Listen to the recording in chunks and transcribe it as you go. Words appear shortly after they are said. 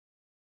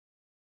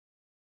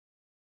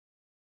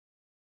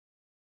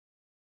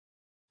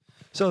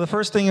So the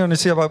first thing you're going to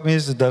see about me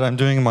is that I'm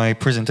doing my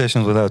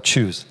presentations without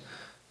shoes.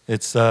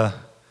 It's a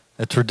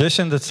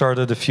tradition that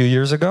started a few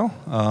years ago.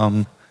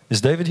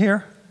 Is David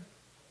here?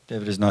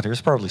 David is not here.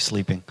 He's probably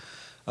sleeping.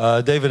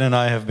 David and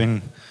I have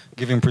been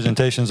giving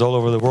presentations all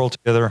over the world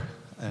together,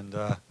 and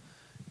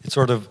it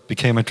sort of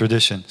became a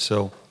tradition.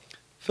 So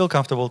feel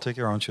comfortable, take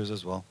your own shoes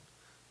as well.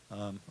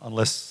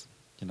 Unless,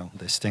 you know,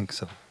 they stink,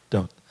 so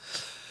don't.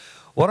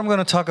 What I'm going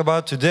to talk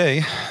about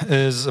today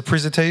is a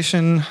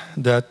presentation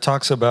that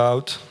talks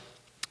about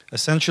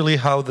essentially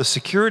how the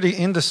security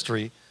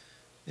industry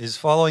is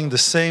following the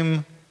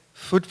same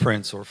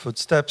footprints or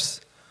footsteps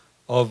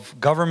of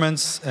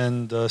governments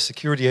and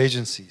security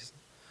agencies.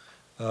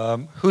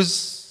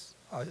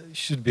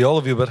 Should be all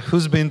of you, but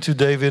who's been to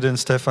David and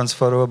Stefan's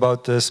photo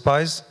about the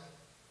spies?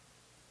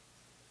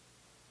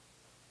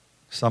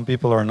 Some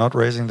people are not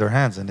raising their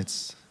hands, and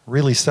it's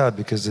really sad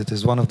because it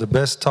is one of the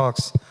best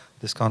talks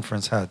this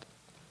conference had.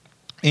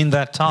 In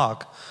that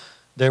talk,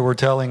 they were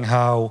telling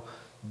how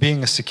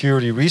being a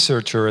security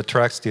researcher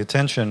attracts the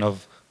attention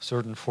of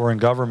certain foreign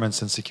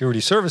governments and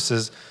security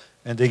services,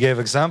 and they gave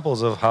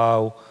examples of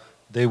how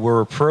they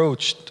were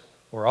approached,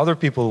 or other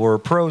people were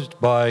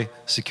approached by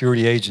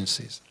security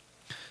agencies.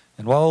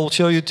 And what I'll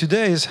show you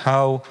today is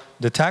how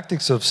the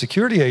tactics of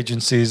security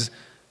agencies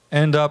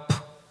end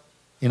up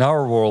in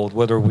our world,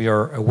 whether we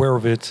are aware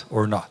of it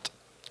or not.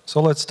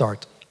 So let's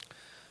start.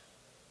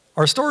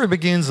 Our story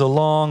begins a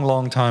long,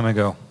 long time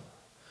ago.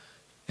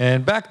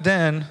 And back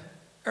then,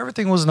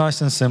 everything was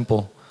nice and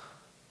simple.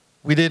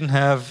 We didn't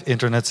have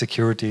internet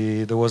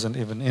security. There wasn't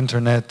even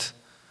internet.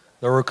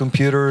 There were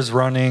computers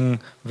running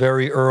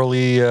very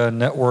early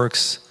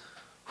networks.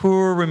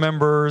 Who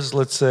remembers,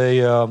 let's say,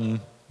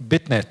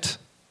 BitNet?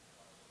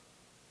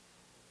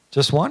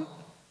 Just one?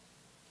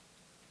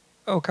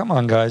 Oh, come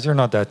on, guys. You're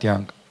not that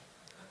young.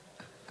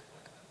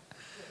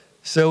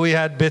 So we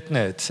had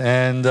BitNet.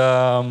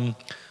 And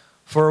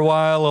for a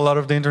while, a lot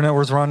of the internet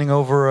was running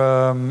over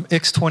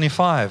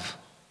X25.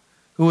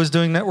 Who was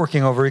doing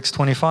networking over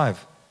X25?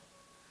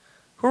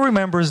 Who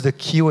remembers the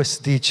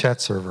QSD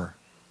chat server?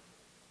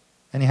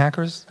 Any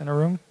hackers in a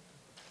room?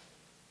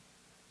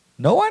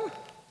 No one?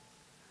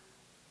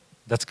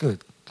 That's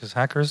good, because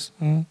hackers,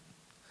 I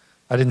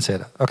didn't say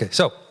that. Okay,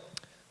 so,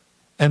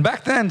 and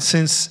back then,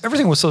 since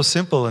everything was so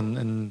simple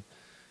and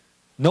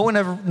no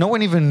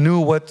one even knew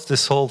what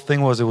this whole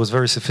thing was, it was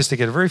very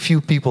sophisticated, very few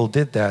people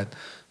did that.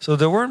 So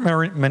there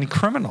weren't many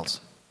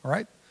criminals, all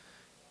right?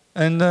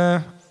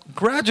 And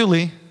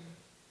gradually,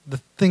 the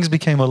things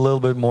became a little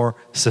bit more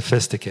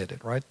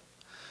sophisticated, right?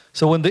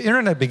 So when the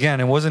internet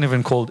began, it wasn't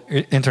even called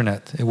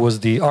internet. It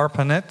was the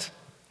ARPANET.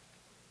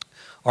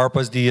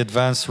 ARPA is the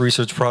Advanced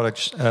Research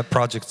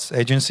Projects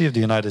Agency of the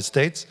United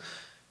States.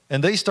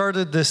 And they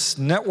started this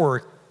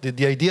network.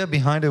 The idea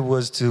behind it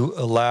was to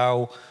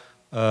allow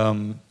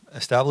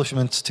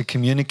establishments to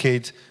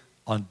communicate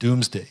on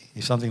doomsday.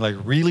 If something like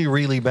really,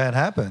 really bad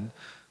happened,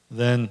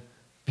 then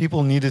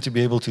people needed to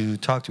be able to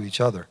talk to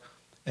each other.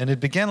 And it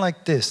began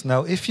like this.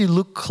 Now, if you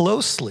look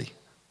closely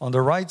on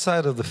the right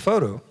side of the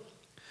photo,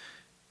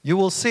 you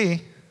will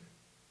see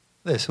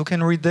this. Who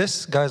can read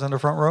this? Guys on the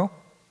front row?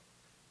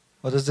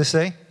 What does this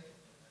say?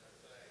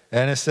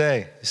 NSA.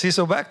 You see,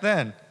 so back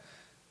then,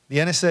 the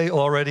NSA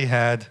already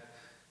had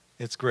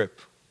its grip,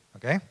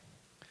 okay?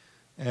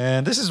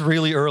 And this is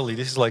really early.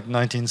 This is like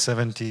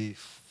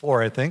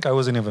 1974, I think. I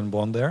wasn't even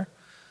born there.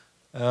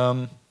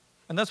 And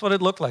that's what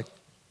it looked like.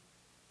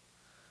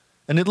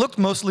 And it looked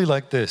mostly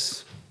like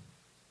this.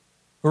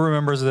 Who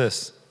remembers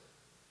this?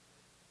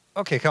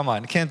 Okay, come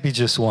on. It can't be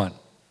just one.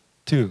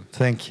 Two,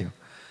 thank you.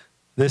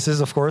 This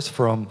is, of course,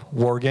 from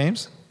War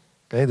Games.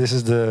 Okay, this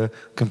is the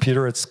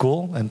computer at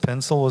school, and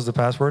pencil was the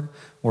password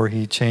where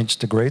he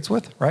changed the grades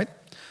with, right?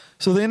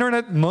 So the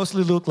internet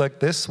mostly looked like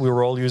this. We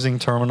were all using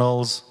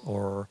terminals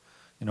or,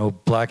 you know,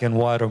 black and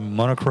white or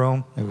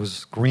monochrome. It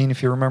was green,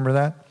 if you remember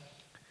that.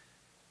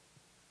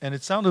 And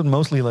it sounded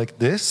mostly like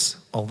this,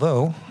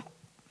 although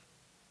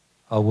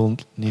I will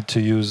need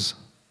to use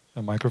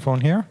a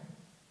microphone here.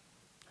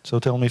 So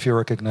tell me if you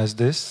recognize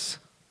this.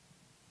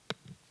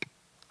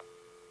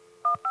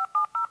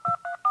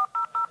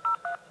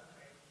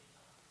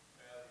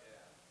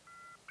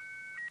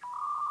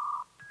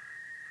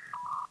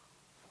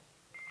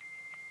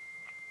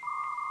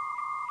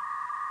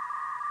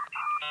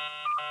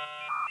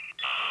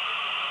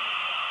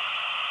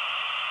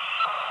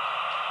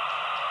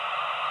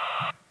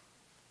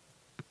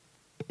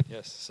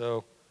 Yes,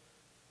 so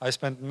I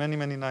spent many,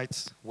 many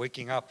nights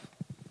waking up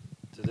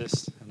to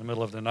this in the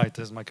middle of the night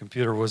as my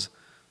computer was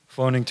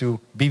phoning to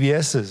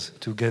BBSs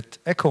to get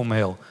echo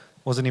mail.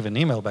 It wasn't even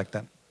email back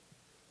then.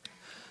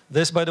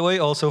 This, by the way,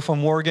 also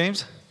from War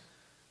Games,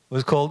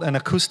 was called an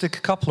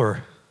acoustic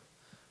coupler,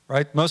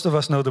 right? Most of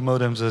us know the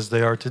modems as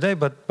they are today,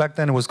 but back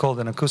then it was called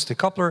an acoustic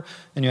coupler,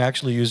 and you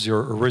actually used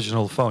your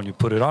original phone. You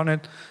put it on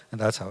it, and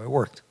that's how it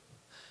worked.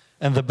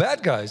 And the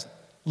bad guys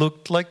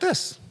looked like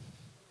this.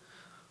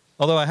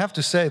 Although I have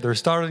to say, they're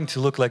starting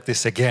to look like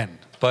this again.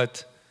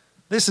 But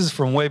this is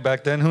from way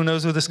back then. Who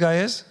knows who this guy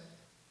is?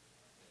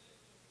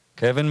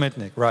 Kevin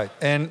Mitnick, right.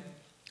 And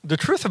the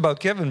truth about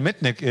Kevin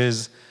Mitnick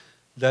is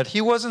that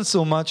he wasn't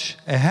so much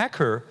a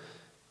hacker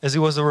as he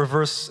was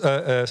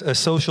a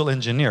social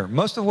engineer.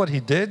 Most of what he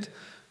did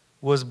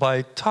was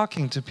by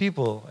talking to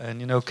people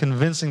and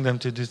convincing them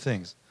to do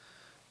things.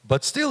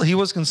 But still, he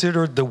was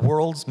considered the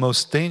world's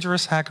most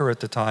dangerous hacker at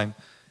the time,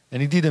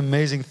 and he did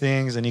amazing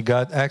things, and he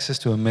got access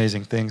to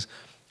amazing things.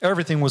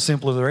 Everything was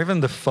simpler there,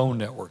 even the phone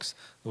networks.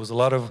 There was a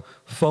lot of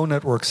phone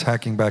networks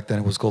hacking back then.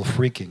 It was called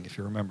phreaking, if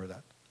you remember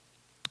that.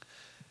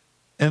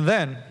 And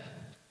then,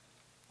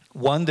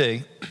 one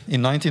day,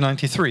 in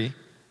 1993,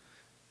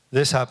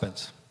 this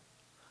happens.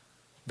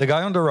 The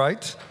guy on the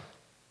right,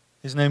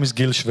 his name is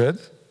Gil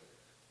Shved.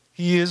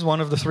 He is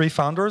one of the 3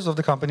 founders of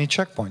the company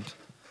Checkpoint.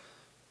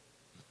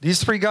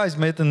 These 3 guys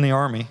met in the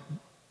army,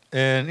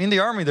 and in the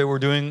army they were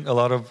doing a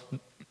lot of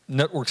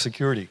network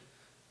security,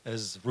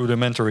 as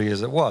rudimentary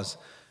as it was.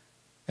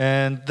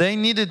 And they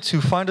needed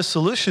to find a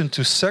solution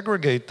to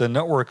segregate the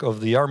network of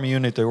the army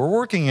unit they were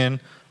working in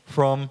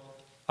from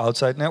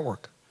outside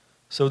network.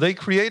 So they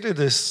created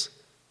this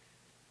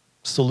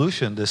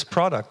solution, this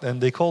product, and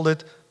they called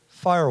it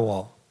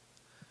Firewall.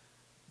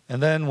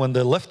 And then when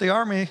they left the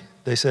army,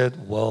 they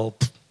said, well,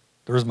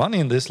 there's money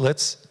in this,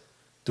 let's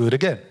do it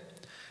again.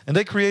 And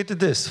they created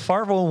this.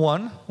 Firewall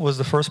 1 was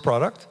the first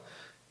product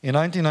in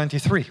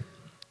 1993.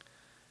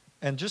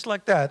 And just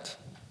like that,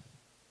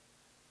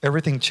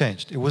 everything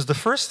changed. It was the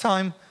first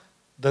time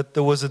that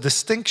there was a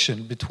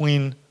distinction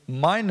between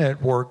my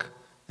network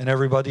and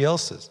everybody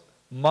else's,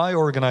 my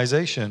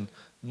organization,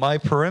 my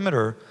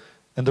perimeter,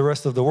 and the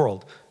rest of the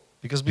world.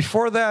 Because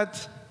before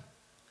that,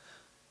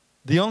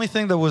 the only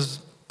thing that was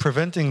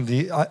preventing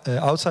the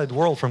outside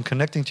world from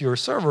connecting to your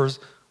servers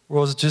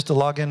was just a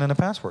login and a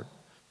password.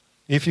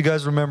 If you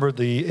guys remember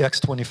the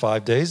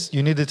X25 days,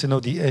 you needed to know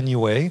the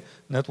NUA,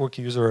 network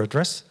user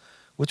address,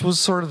 which was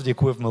sort of the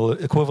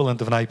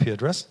equivalent of an IP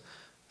address.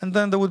 And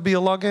then there would be a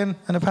login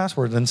and a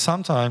password. And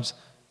sometimes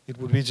it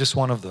would be just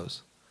one of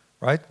those,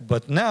 right?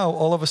 But now,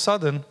 all of a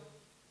sudden,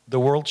 the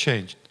world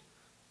changed.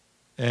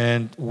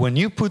 And when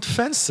you put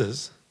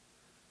fences,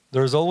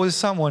 there's always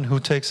someone who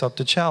takes up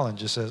the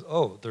challenge and says,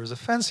 oh, there's a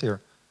fence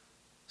here,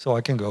 so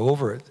I can go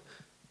over it.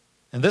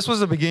 And this was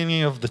the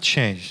beginning of the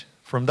change.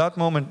 From that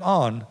moment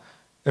on,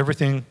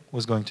 everything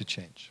was going to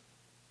change.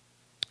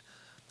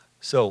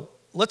 So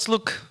let's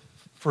look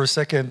for a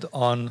second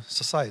on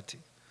society.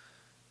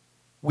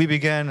 We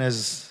began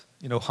as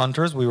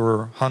hunters. We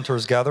were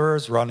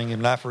hunters-gatherers running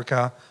in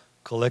Africa,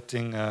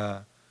 collecting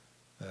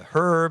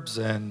herbs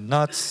and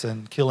nuts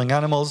and killing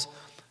animals.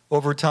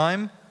 Over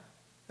time,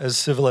 as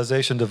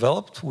civilization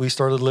developed, we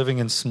started living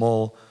in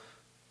small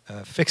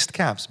fixed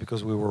camps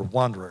because we were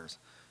wanderers.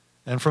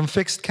 And from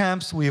fixed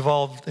camps, we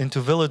evolved into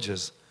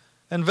villages.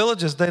 And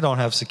villages, they don't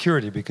have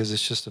security because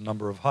it's just a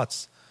number of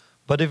huts.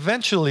 But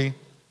eventually,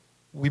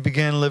 we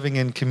began living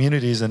in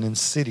communities and in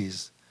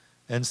cities.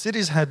 And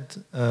cities had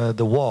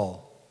the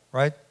wall,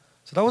 right?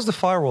 So that was the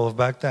firewall of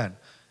back then.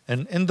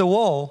 And in the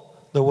wall,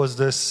 there was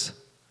this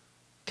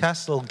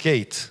castle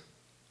gate,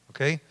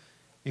 okay?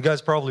 You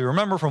guys probably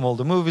remember from all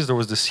the movies, there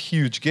was this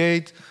huge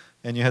gate,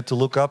 and you had to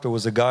look up, there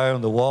was a guy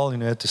on the wall,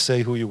 and you had to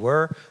say who you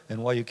were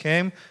and why you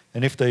came.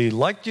 And if they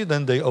liked you,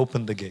 then they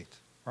opened the gate,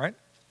 right?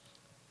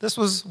 This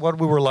was what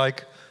we were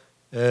like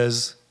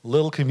as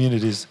little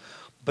communities.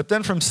 But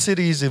then from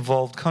cities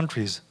evolved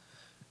countries.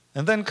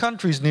 And then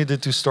countries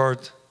needed to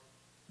start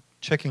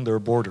checking their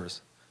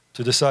borders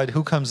to decide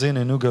who comes in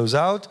and who goes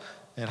out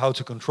and how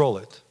to control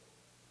it.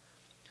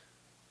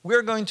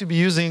 We're going to be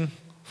using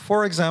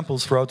 4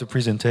 examples throughout the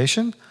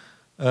presentation,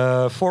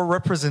 4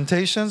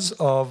 representations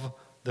of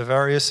the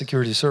various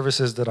security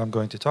services that I'm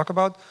going to talk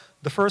about.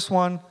 The first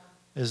one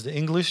is the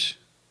English,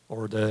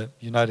 or the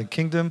United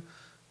Kingdom.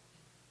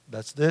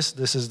 That's this.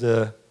 This is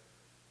the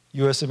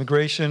U.S.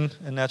 Immigration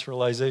and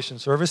Naturalization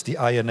Service, the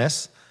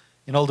INS.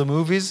 In all the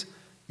movies,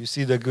 you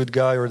see the good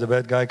guy or the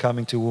bad guy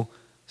coming to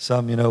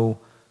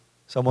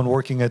someone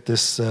working at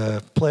this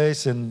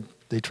place, and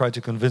they try to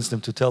convince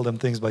them to tell them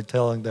things by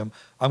telling them,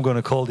 I'm going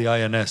to call the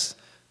INS.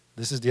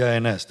 This is the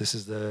INS. This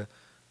is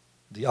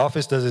the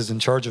office that is in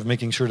charge of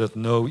making sure that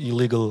no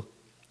illegal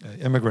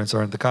immigrants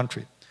are in the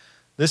country.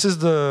 This is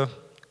the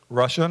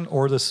Russian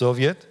or the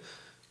Soviet.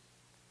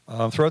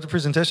 Throughout the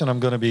presentation, I'm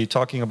going to be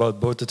talking about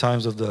both the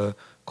times of the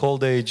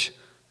Cold Age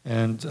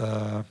and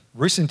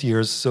recent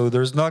years, so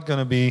there's not going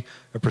to be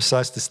a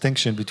precise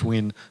distinction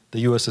between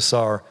the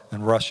USSR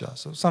and Russia.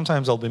 So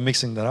sometimes I'll be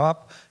mixing that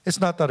up.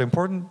 It's not that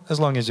important as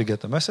long as you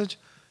get the message.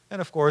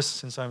 And of course,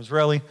 since I'm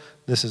Israeli,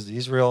 this is the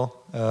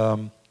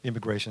Israel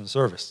Immigration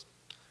Service,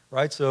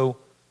 right? So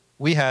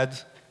we had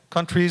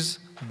countries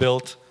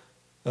built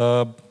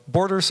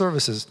border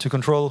services to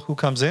control who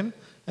comes in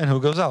and who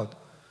goes out.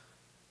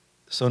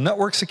 So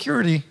network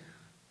security,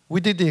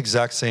 we did the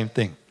exact same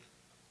thing.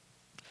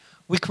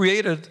 We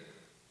created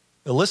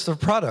a list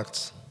of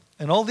products,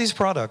 and all these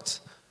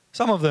products,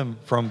 some of them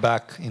from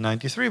back in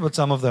 '93, but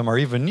some of them are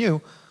even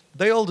new,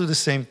 they all do the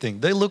same thing.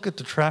 They look at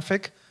the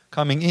traffic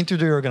coming into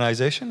the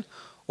organization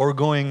or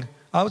going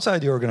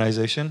outside the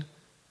organization,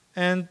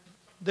 and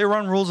they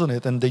run rules on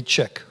it and they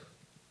check.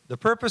 The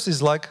purpose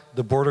is like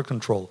the border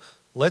control.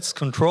 Let's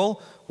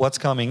control what's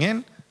coming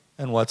in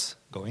and what's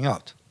going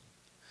out.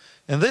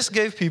 And this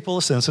gave people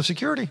a sense of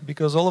security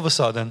because all of a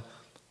sudden,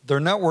 their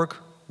network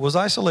was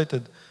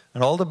isolated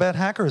and all the bad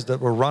hackers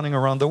that were running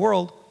around the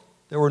world,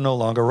 they were no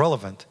longer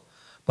relevant.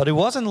 But it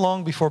wasn't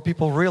long before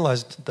people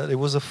realized that it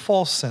was a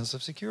false sense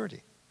of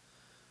security.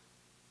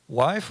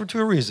 Why? For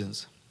two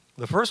reasons.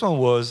 The first one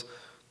was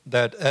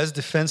that as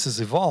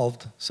defenses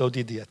evolved, so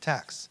did the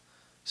attacks.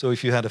 So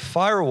if you had a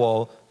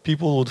firewall,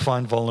 people would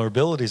find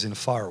vulnerabilities in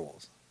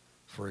firewalls,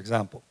 for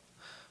example.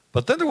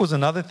 But then there was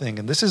another thing,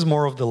 and this is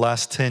more of the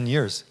last 10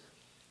 years.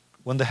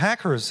 When the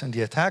hackers and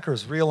the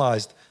attackers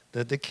realized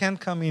that they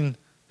can't come in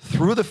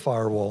through the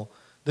firewall,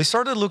 they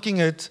started looking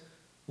at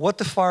what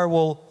the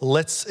firewall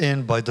lets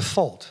in by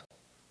default.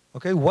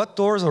 Okay, what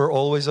doors are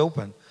always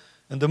open?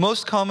 And the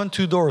most common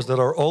two doors that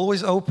are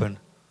always open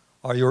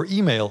are your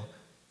email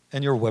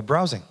and your web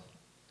browsing.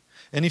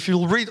 And if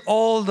you read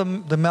all the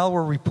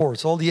malware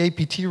reports, all the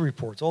APT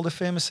reports, all the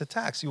famous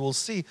attacks, you will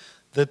see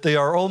that they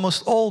are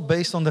almost all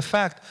based on the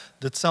fact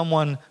that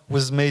someone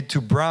was made to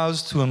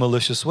browse to a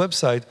malicious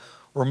website,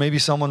 or maybe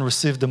someone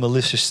received a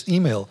malicious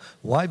email.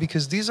 Why?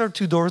 Because these are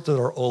two doors that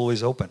are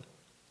always open.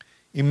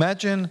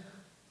 Imagine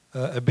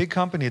a big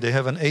company, they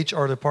have an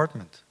HR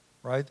department,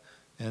 right?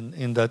 And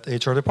in that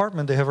HR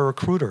department, they have a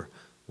recruiter.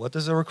 What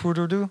does a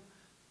recruiter do?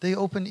 They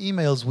open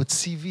emails with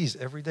CVs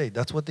every day.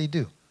 That's what they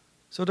do.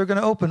 So they're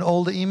going to open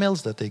all the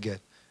emails that they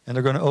get. And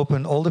they're going to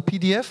open all the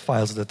PDF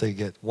files that they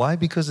get. Why?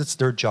 Because it's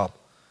their job.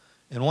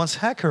 And once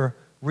hacker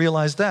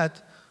realized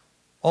that,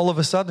 all of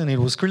a sudden it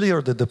was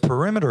clear that the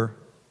perimeter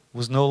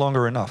was no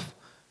longer enough.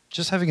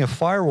 Just having a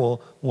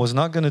firewall was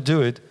not going to do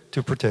it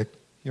to protect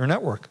your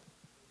network.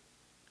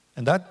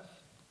 And that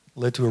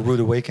led to a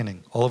rude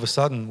awakening. All of a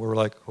sudden, we were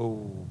like,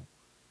 oh,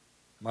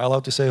 am I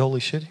allowed to say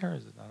holy shit here?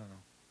 Is it? I don't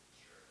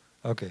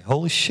know. Okay,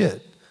 holy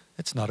shit,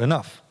 it's not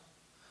enough.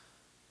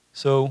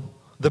 So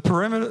the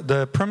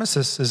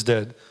premises is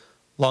dead,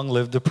 long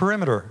live the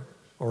perimeter,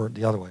 or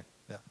the other way.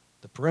 Yeah,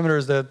 the perimeter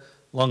is dead,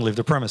 long live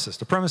the premises.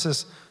 The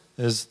premises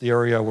is the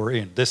area we're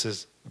in. This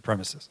is the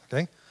premises,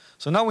 okay?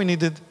 So now we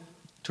needed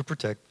to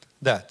protect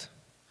that.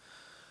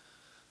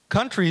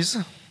 Countries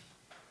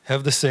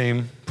have the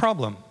same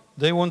problem.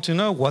 They want to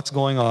know what's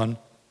going on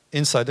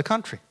inside the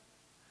country.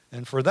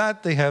 And for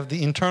that, they have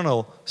the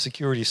internal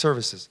security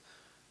services.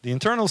 The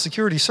internal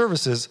security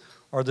services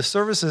are the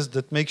services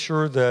that make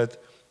sure that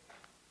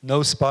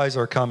no spies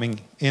are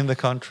coming in the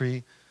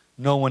country,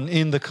 no one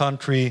in the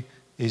country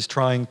is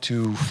trying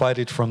to fight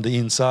it from the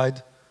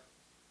inside,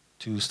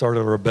 to start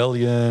a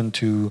rebellion,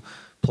 to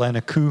plan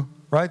a coup,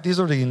 right? These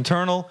are the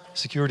internal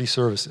security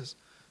services.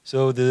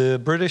 So the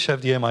British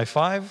have the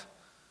MI5,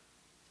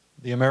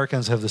 the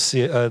Americans have the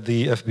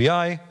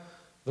FBI,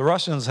 the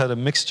Russians had a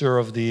mixture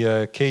of the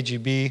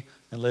KGB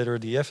and later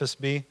the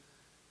FSB,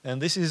 and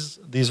this is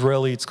the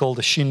Israeli, it's called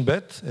the Shin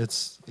Bet,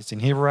 it's in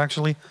Hebrew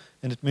actually,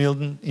 and it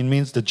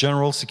means the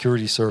General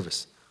Security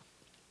Service.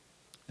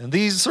 And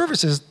these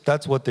services,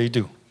 that's what they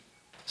do.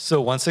 So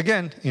once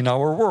again, in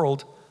our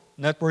world,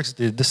 networks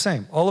did the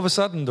same. All of a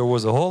sudden, there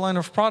was a whole line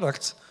of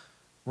products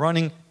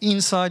running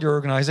inside your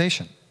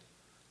organization,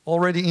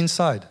 already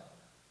inside,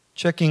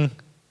 checking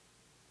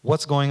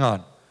what's going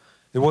on.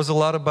 It was a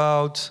lot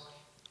about,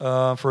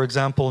 for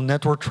example,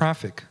 network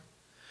traffic.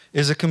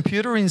 Is a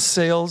computer in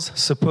sales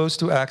supposed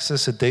to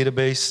access a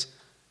database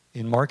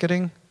in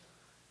marketing?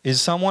 Is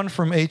someone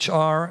from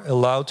HR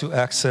allowed to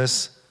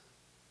access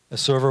a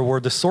server where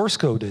the source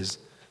code is?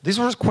 These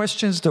were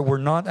questions that were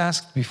not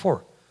asked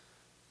before.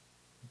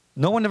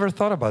 No one ever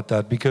thought about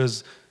that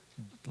because,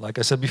 like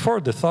I said before,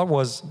 the thought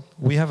was,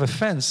 we have a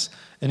fence,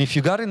 and if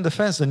you got in the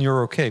fence, then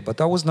you're okay. But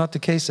that was not the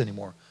case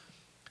anymore.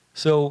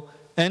 So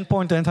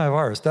endpoint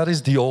antivirus, that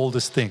is the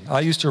oldest thing. I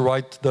used to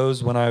write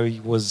those when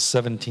I was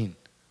 17,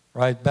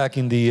 right? Back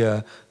in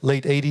the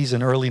late 80s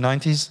and early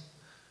 90s.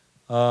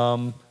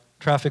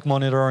 Traffic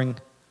monitoring,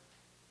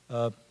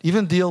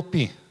 even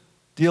DLP.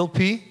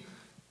 DLP,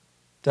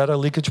 data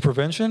leakage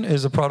prevention,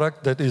 is a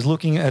product that is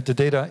looking at the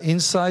data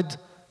inside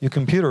your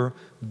computer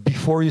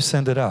before you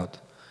send it out.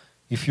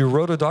 If you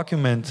wrote a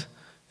document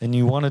and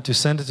you wanted to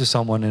send it to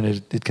someone and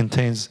it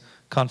contains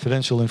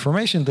confidential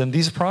information, then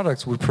these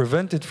products would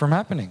prevent it from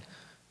happening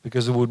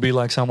because it would be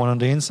like someone on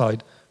the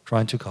inside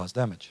trying to cause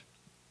damage.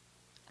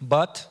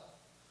 But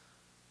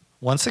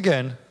once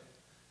again,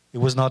 it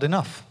was not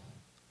enough.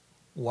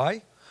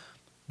 Why?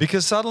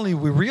 Because suddenly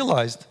we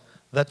realized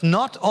that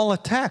not all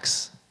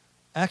attacks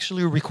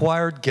actually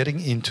required getting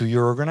into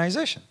your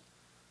organization.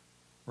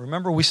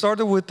 Remember, we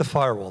started with the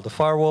firewall. The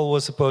firewall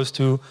was supposed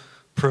to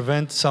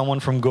prevent someone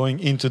from going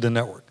into the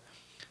network.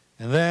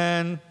 And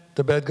then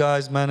the bad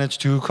guys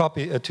managed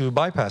to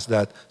bypass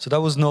that. So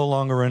that was no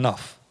longer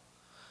enough.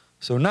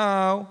 So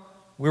now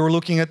we were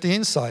looking at the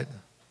inside.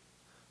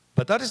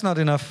 But that is not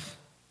enough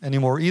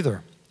anymore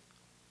either.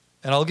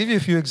 And I'll give you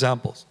a few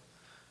examples.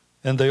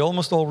 And they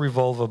almost all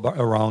revolve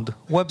around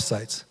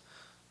websites.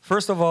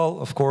 First of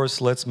all, of course,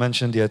 let's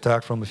mention the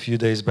attack from a few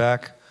days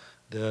back,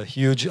 the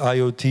huge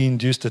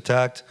IoT-induced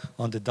attack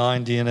on the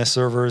Dyn DNS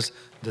servers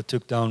that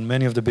took down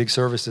many of the big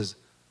services.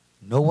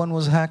 No one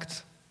was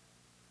hacked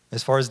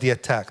as far as the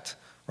attacked,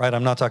 right?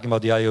 I'm not talking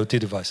about the IoT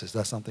devices.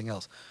 That's something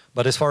else.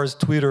 But as far as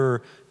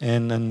Twitter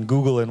and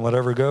Google and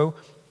whatever go,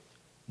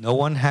 no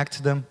one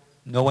hacked them.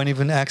 No one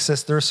even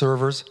accessed their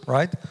servers,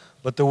 right?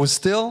 But there was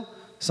still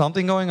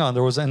something going on.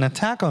 There was an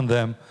attack on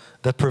them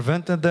that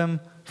prevented them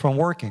from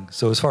working.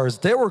 So as far as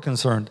they were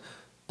concerned,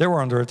 they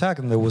were under attack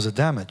and there was a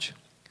damage.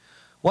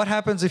 What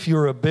happens if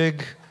you're a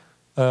big,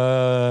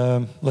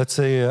 let's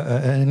say,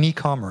 an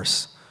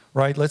e-commerce,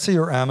 right? Let's say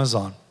you're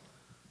Amazon,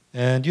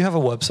 and you have a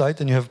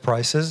website and you have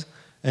prices,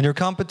 and your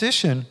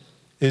competition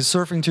is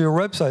surfing to your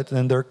website,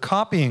 and they're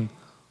copying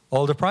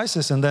all the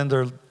prices, and then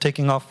they're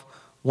taking off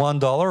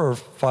 $1 or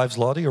 5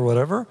 zloty or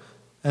whatever,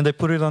 and they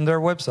put it on their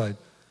website.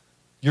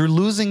 You're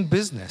losing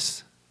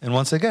business. And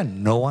once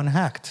again, no one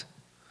hacked.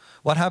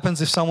 What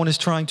happens if someone is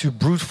trying to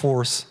brute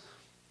force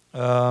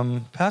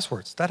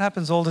passwords? That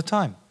happens all the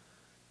time.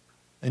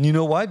 And you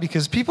know why?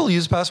 Because people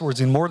use passwords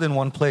in more than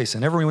one place,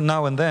 and every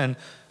now and then,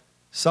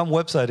 some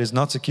website is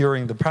not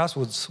securing the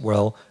passwords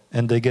well,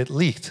 and they get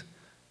leaked.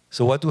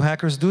 So what do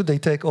hackers do? They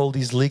take all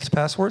these leaked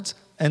passwords,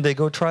 and they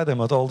go try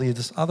them at all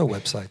these other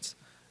websites.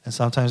 And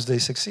sometimes they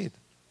succeed,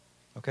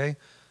 okay?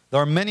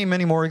 There are many,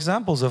 many more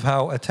examples of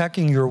how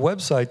attacking your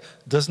website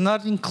does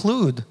not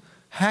include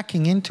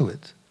hacking into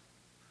it.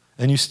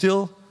 And you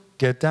still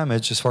get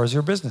damage as far as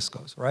your business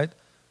goes, right?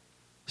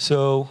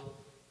 So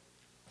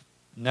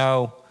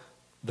now,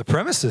 the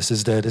premises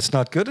is that it's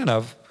not good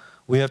enough.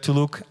 We have to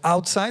look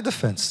outside the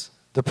fence,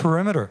 the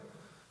perimeter,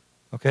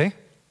 okay?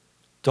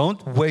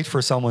 Don't wait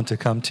for someone to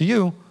come to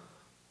you.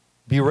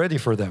 Be ready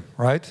for them,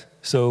 right?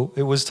 So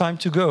it was time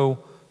to go,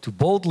 to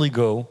boldly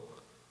go,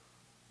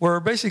 where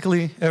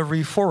basically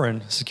every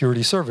foreign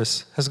security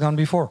service has gone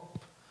before.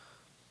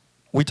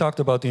 We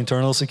talked about the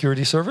internal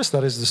security service.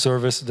 That is the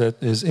service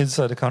that is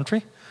inside the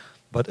country.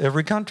 But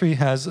every country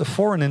has a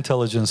foreign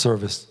intelligence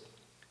service.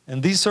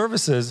 And these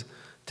services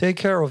take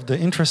care of the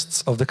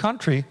interests of the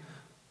country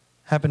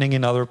happening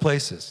in other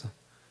places.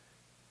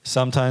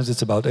 Sometimes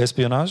it's about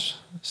espionage.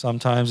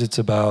 Sometimes it's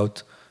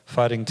about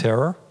fighting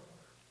terror.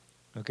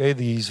 Okay,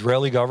 the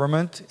Israeli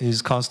government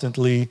is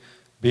constantly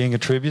being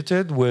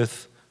attributed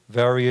with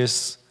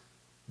various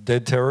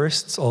dead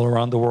terrorists all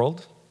around the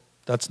world.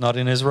 That's not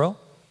in Israel.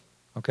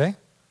 Okay?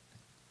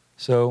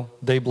 So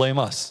they blame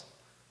us.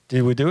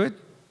 Did we do it?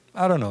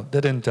 I don't know. They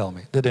didn't tell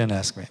me. They didn't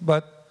ask me.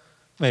 But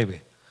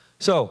maybe.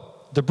 So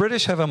the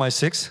British have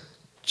MI6.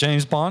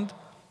 James Bond,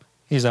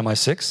 he's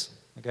MI6.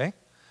 Okay?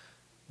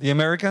 The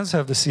Americans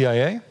have the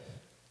CIA.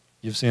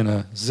 You've seen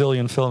a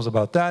zillion films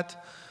about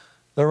that.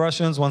 The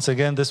Russians, once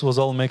again, this was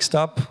all mixed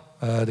up.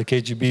 The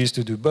KGB used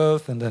to do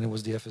both, and then it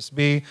was the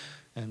FSB,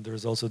 and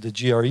there's also the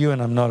GRU,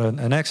 and I'm not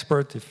an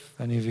expert. If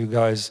any of you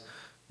guys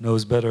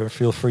knows better,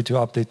 feel free to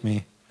update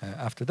me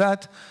after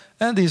that.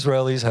 And the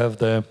Israelis have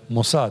the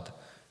Mossad.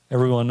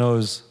 Everyone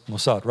knows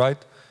Mossad, right?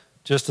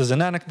 Just as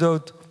an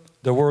anecdote,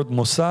 the word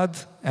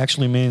Mossad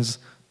actually means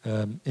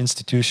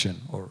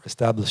institution or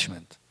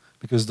establishment,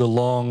 because the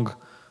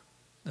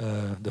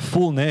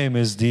full name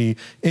is the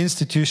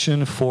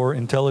Institution for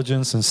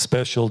Intelligence and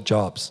Special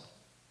Jobs.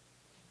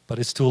 But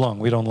it's too long.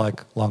 We don't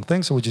like long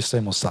things, so we just say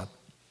Mossad.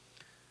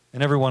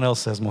 And everyone else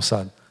says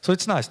Mossad. So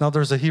it's nice. Now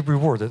there's a Hebrew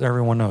word that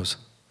everyone knows.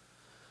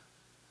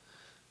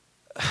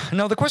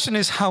 Now the question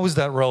is, how is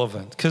that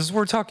relevant? Because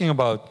we're talking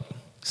about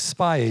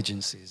spy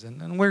agencies,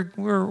 and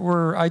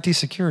we're IT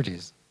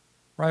securities,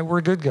 right?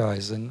 We're good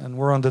guys, and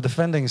we're on the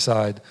defending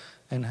side.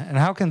 And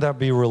how can that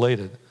be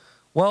related?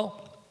 Well,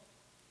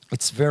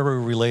 it's very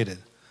related.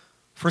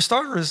 For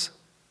starters,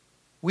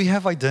 we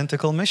have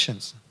identical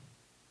missions.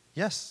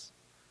 Yes,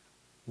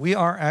 we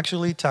are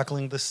actually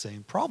tackling the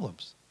same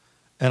problems.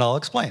 And I'll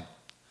explain.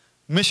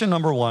 Mission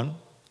number one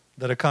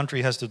that a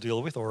country has to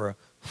deal with, or a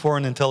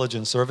foreign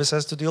intelligence service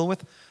has to deal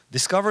with,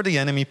 discover the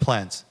enemy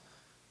plans.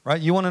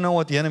 Right? You want to know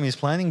what the enemy is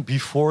planning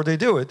before they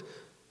do it,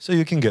 so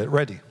you can get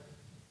ready.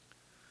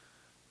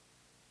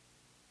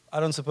 I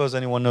don't suppose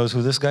anyone knows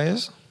who this guy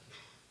is?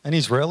 Any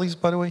Israelis,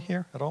 by the way,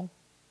 here at all?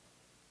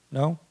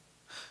 No?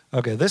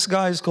 Okay, this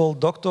guy is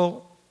called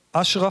Dr.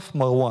 Ashraf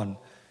Marwan.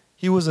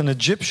 He was an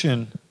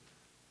Egyptian,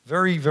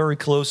 very, very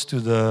close to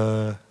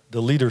the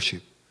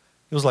leadership.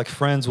 He was like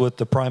friends with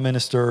the prime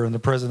minister and the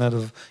president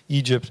of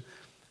Egypt,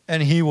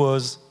 and he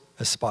was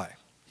a spy.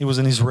 He was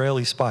an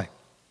Israeli spy.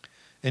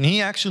 And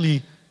he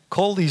actually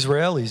called the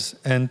Israelis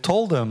and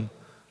told them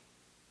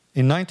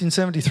in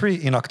 1973,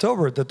 in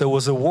October, that there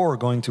was a war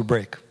going to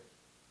break.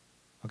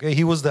 Okay,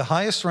 he was the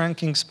highest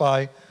ranking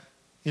spy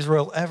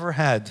Israel ever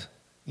had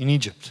in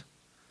Egypt.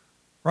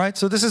 Right?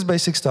 So this is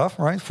basic stuff,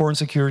 right? Foreign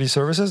security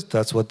services,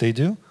 that's what they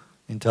do.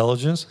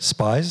 Intelligence,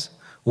 spies.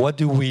 What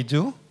do?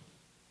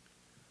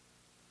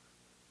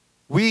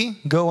 We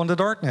go on the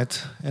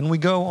darknet and we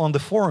go on the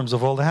forums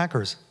of all the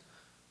hackers.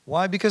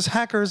 Why? Because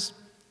hackers,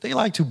 they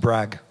like to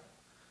brag.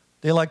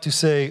 They like to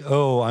say,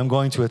 oh, I'm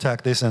going to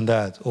attack this and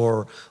that,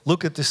 or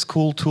look at this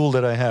cool tool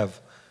that I have.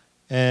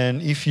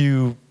 And if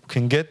you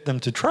can get them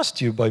to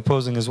trust you by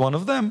posing as one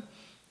of them,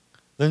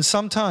 then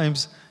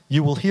sometimes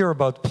you will hear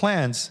about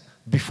plans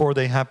before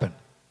they happen,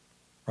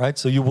 right?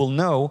 So you will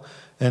know,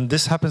 and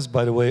this happens,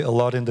 by the way, a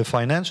lot in the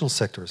financial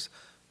sectors.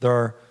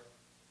 There's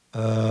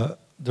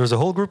a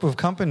whole group of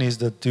companies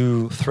that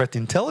do threat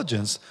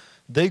intelligence.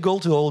 They go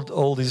to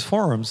all these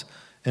forums,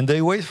 and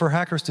they wait for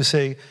hackers to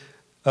say,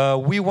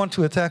 we want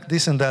to attack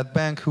this and that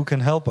bank, who can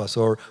help us?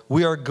 Or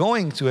we are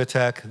going to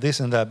attack this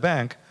and that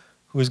bank,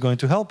 who is going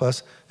to help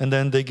us? And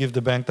then they give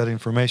the bank that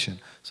information.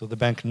 So the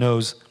bank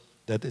knows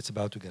that it's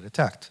about to get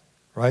attacked,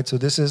 right? So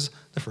this is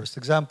the first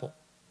example.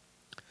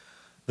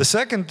 The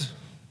second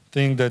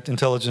thing that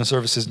intelligence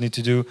services need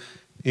to do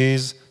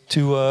is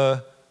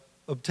to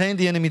obtain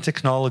the enemy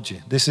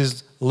technology. This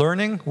is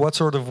learning what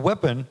sort of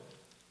weapon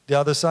the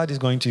other side is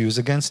going to use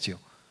against you,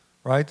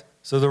 right?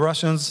 So the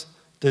Russians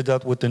did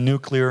that with the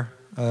nuclear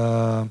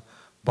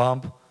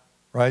bomb,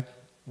 right?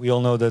 We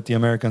all know that the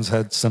Americans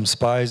had some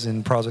spies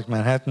in Project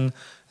Manhattan,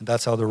 and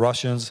that's how the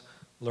Russians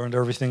learned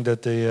everything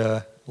that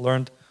they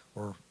learned,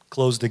 or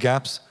closed the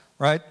gaps,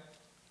 right?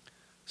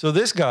 So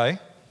this guy,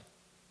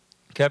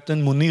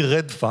 Captain Munir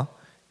Redfa,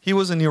 he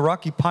was an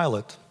Iraqi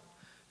pilot,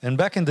 and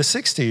back in the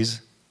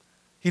 60s,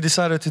 he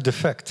decided to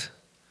defect.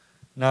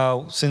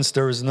 Now, since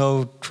there is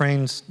no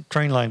train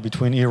line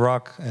between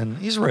Iraq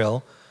and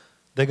Israel,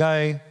 the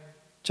guy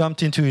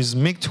jumped into his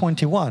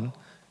MiG-21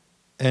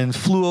 and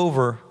flew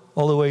over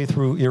all the way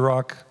through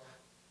Iraq,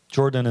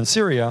 Jordan, and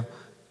Syria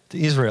to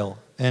Israel.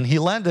 And he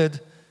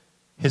landed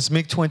his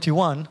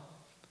MiG-21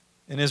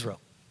 in Israel.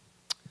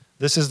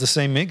 This is the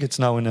same MiG. It's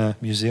now in a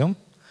museum.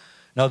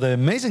 Now, the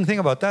amazing thing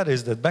about that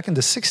is that back in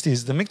the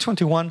 60s, the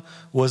MiG-21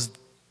 was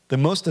the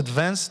most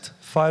advanced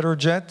fighter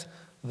jet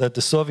that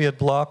the Soviet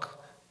bloc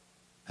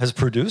has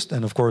produced.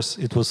 And of course,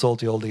 it was sold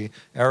to all the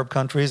Arab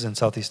countries and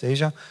Southeast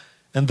Asia.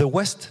 And the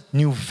West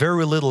knew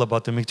very little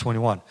about the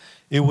MiG-21.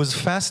 It was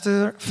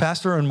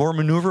faster and more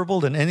maneuverable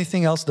than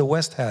anything else the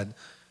West had.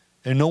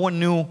 And no one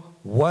knew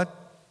what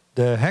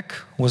the heck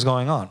was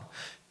going on.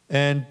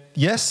 And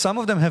yes, some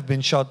of them have been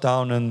shot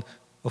down, and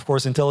of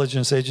course,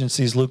 intelligence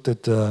agencies looked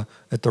at the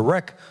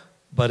wreck,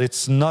 but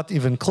it's not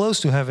even close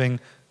to having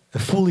a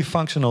fully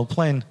functional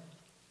plane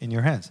in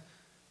your hands.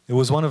 It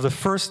was one of the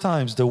first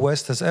times the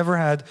West has ever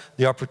had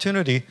the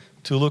opportunity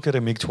to look at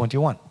a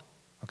MiG-21,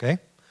 okay?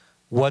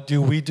 What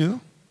do?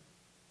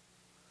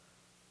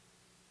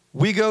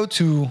 We go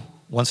to,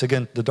 once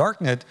again, the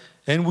darknet,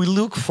 and we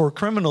look for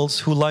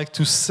criminals who like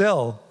to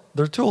sell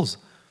their tools.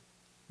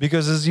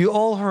 Because as you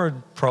all heard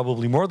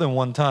probably more than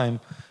one time,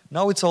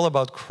 now it's all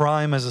about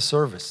crime as a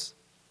service.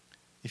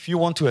 If you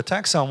want to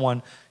attack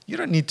someone, you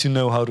don't need to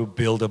know how to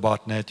build a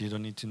botnet. You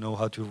don't need to know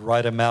how to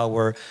write a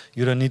malware.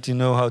 You don't need to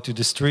know how to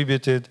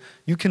distribute it.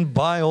 You can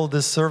buy all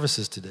these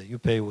services today. You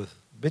pay with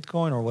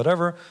Bitcoin or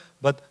whatever,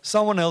 but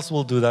someone else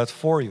will do that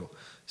for you.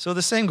 So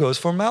the same goes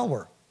for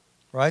malware,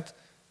 right?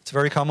 It's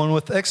very common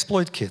with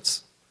exploit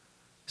kits.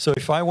 So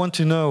if I want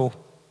to know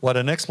what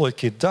an exploit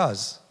kit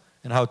does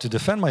and how to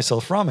defend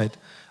myself from it,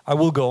 I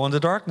will go on the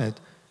darknet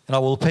and I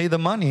will pay the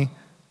money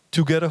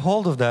to get a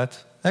hold of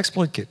that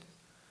exploit kit.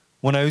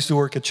 When I used to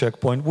work at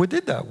Checkpoint, we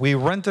did that. We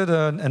rented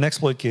an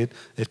exploit kit.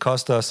 It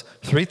cost us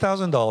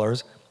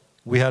 $3,000.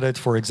 We had it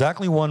for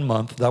exactly 1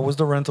 month. That was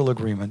the rental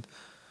agreement.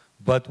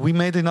 But we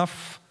made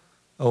enough,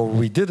 or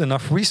we did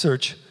enough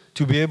research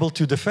to be able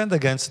to defend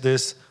against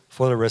this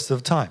for the rest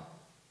of the time.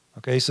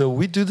 Okay, so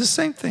we do the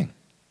same thing.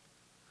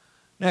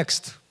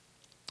 Next,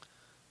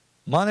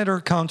 monitor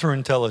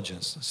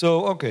counterintelligence.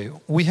 So, okay,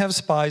 we have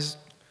spies.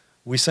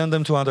 We send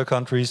them to other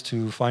countries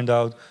to find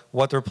out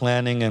what they're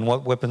planning and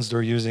what weapons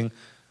they're using.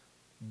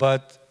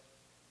 But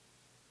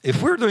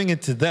if we're doing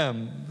it to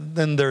them,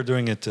 then they're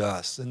doing it to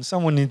us. And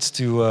someone needs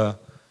to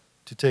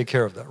take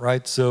care of that,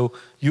 right? So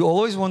you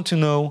always want to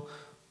know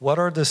what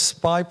are the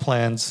spy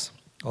plans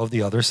of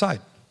the other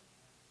side.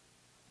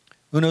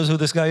 Who knows who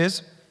this guy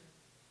is?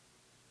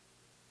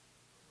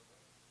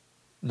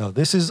 No,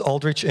 this is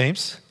Aldrich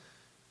Ames.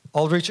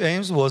 Aldrich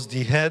Ames was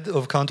the head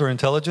of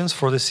counterintelligence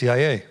for the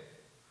CIA.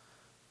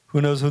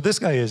 Who knows who this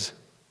guy is?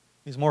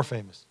 He's more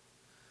famous.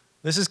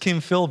 This is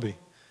Kim Philby.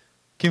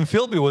 Kim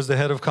Philby was the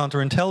head of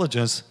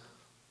counterintelligence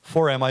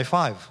for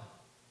MI5.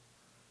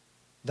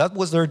 That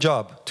was their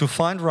job, to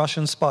find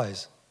Russian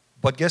spies.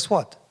 But guess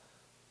what?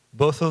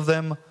 Both of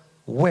them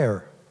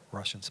were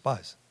Russian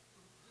spies.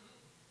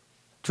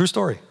 True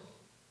story.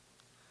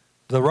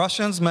 The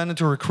Russians managed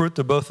to recruit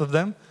the both of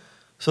them.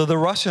 So the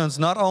Russians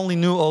not only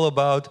knew all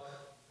about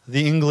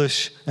the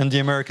English and the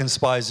American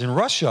spies in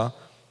Russia,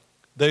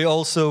 they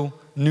also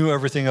knew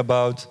everything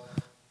about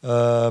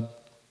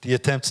the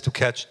attempts to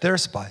catch their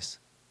spies.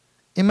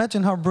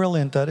 Imagine how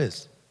brilliant that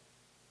is.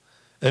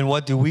 And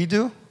what do we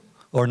do?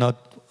 Or not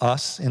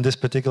us in this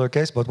particular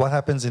case, but what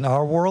happens in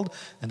our world?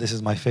 And this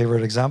is my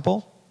favorite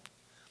example.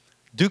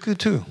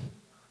 Duku2.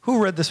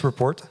 Who read this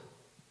report?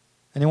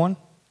 Anyone?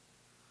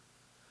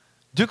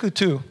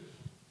 Duku2,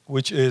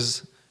 which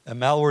is a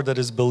malware that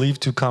is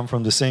believed to come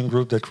from the same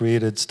group that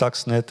created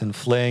Stuxnet and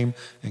Flame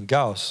and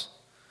Gauss.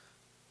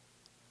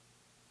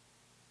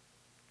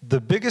 The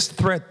biggest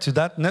threat to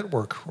that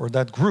network or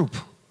that group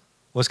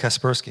was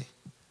Kaspersky.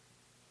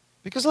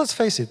 Because let's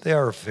face it, they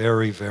are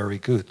very, very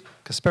good.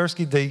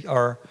 Kaspersky, they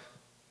are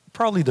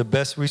probably the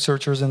best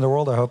researchers in the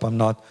world. I hope I'm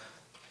not,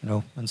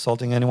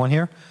 insulting anyone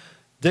here.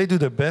 They do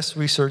the best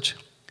research.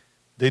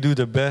 They do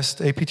the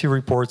best APT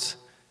reports.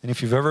 And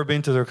if you've ever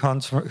been to their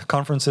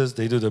conferences,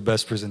 they do the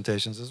best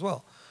presentations as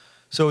well.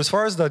 So as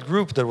far as that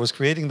group that was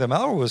creating the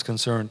malware was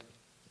concerned,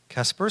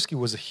 Kaspersky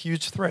was a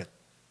huge threat.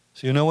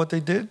 So you know what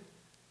they did?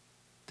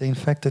 They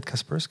infected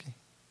Kaspersky.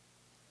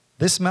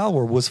 This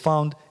malware was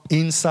found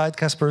inside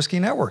Kaspersky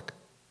network.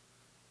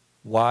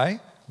 Why?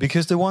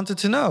 Because they wanted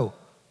to know,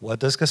 what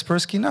does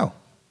Kaspersky know?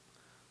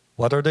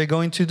 What are they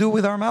going to do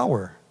with our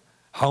malware?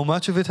 How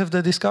much of it have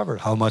they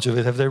discovered? How much of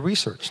it have they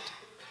researched?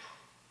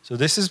 So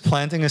this is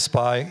planting a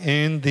spy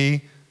in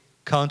the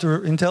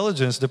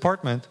counterintelligence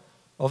department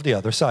of the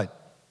other side.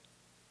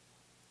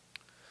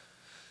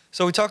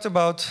 So we talked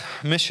about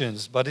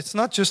missions, but it's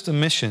not just the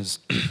missions.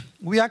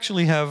 We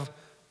actually have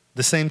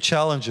the same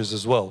challenges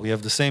as well. We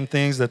have the same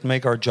things that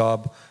make our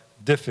job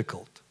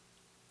difficult.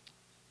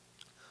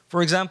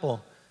 For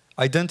example,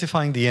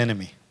 identifying the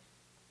enemy.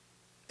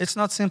 It's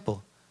not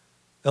simple.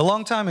 A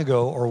long time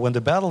ago, or when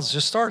the battles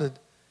just started,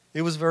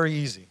 it was very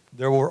easy.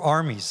 There were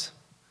armies.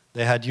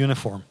 They had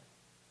uniform.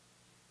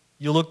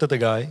 You looked at the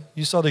guy,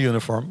 you saw the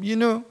uniform, you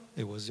knew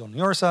it was on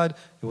your side,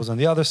 it was on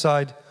the other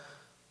side.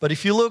 But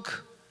if you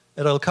look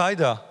at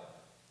Al-Qaeda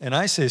and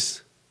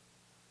ISIS,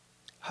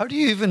 how do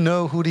you even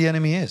know who the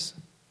enemy is?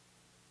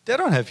 They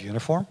don't have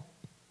uniform,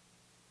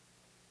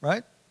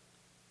 right?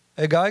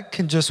 A guy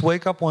can just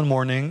wake up one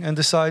morning and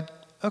decide,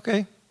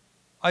 okay,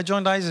 I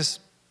joined ISIS.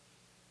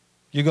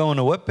 You go on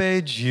a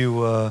webpage,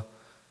 you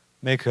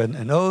make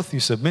an oath, you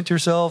submit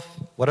yourself,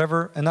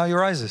 whatever, and now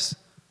you're ISIS.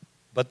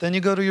 But then you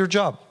go to your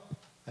job,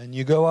 and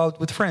you go out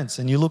with friends,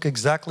 and you look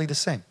exactly the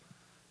same.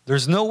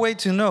 There's no way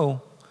to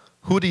know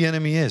who the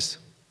enemy is.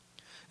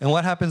 And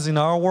what happens in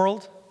our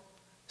world?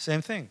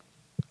 Same thing,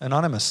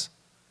 anonymous.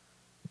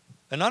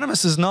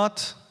 Anonymous is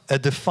not a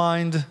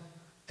defined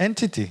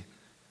entity.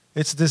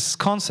 It's this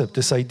concept,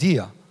 this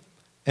idea.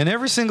 And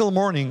every single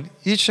morning,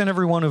 each and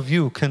every one of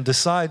you can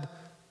decide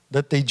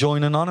that they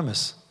join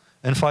anonymous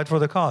and fight for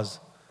the cause.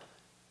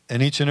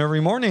 And each and every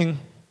morning,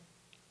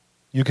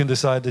 you can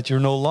decide that you're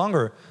no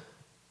longer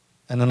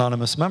an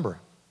anonymous member.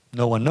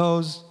 No one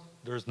knows,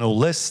 there's no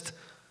list,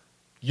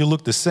 you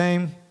look the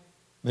same.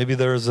 Maybe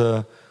there's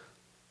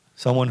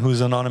someone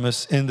who's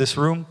anonymous in this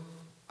room.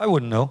 I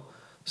wouldn't know.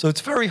 So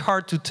it's very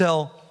hard to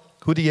tell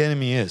who the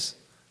enemy is.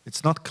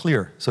 It's not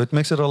clear, so it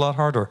makes it a lot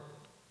harder.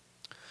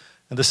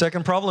 And the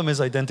second problem is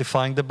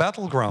identifying the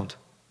battleground.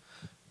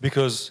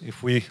 Because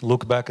if we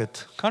look back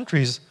at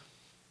countries,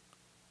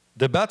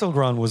 the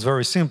battleground was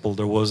very simple.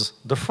 There was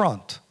the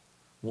front.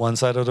 One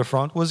side of the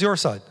front was your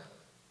side.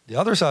 The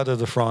other side of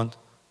the front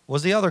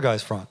was the other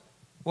guy's front.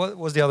 What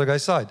was the other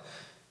guy's side?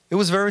 It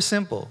was very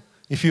simple.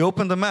 If you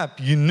opened the map,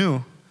 you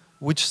knew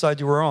which side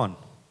you were on,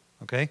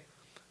 okay?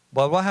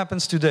 But what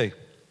happens today?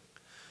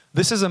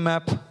 This is a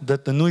map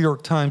that the New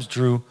York Times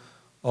drew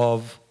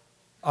of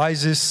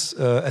ISIS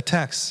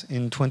attacks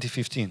in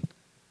 2015.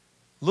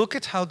 Look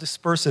at how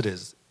dispersed it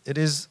is. It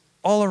is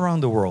all around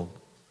the world.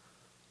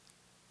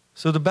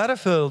 So the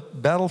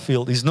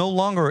battlefield is no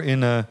longer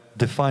in a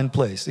defined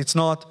place. It's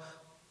not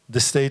the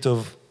state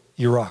of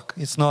Iraq.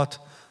 It's not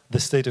the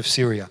state of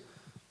Syria.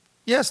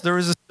 Yes, there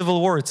is a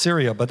civil war in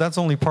Syria, but that's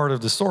only part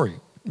of the story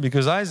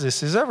because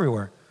ISIS is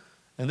everywhere.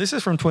 And this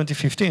is from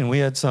 2015. We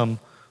had some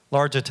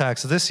large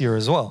attacks this year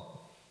as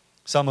well.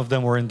 Some of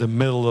them were in the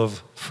middle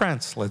of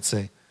France, let's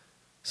say.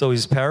 So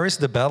is Paris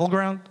the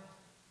battleground?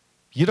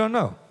 You don't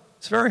know.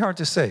 It's very hard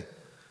to say.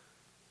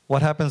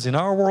 What happens in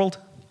our world?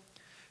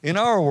 In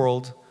our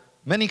world,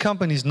 many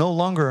companies no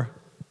longer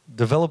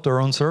develop their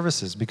own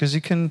services because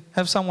you can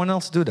have someone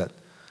else do that.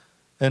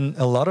 And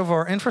a lot of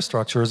our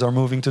infrastructures are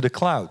moving to the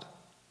cloud.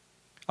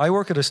 I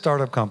work at a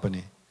startup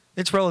company.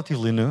 It's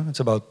relatively new.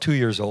 It's about 2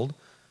 years old.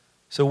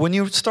 So when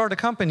you start a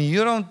company,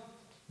 you don't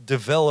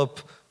develop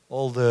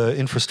all the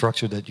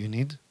infrastructure that you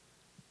need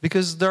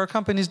because there are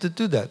companies that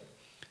do that.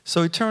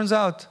 So it turns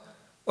out,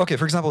 okay,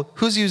 for example,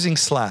 who's using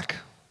Slack?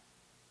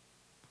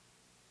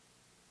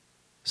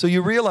 So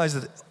you realize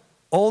that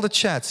all the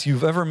chats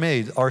you've ever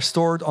made are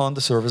stored on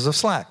the servers of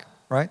Slack,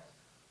 right?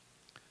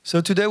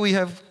 So today we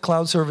have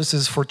cloud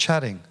services for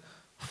chatting,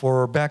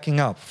 for backing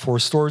up, for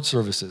storage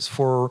services,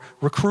 for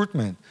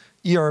recruitment,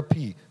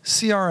 ERP,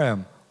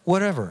 CRM,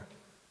 whatever.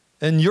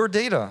 And your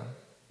data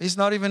is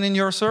not even in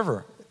your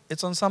server.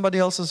 It's on somebody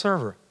else's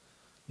server.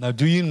 Now,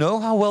 do you know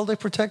how well they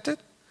protect it?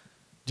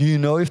 Do you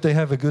know if they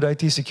have a good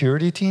IT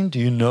security team? Do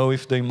you know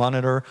if they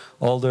monitor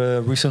all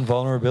the recent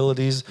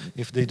vulnerabilities,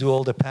 if they do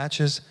all the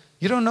patches?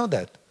 You don't know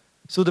that.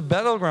 So the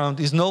battleground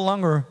is no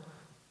longer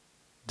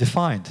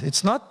defined.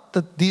 It's not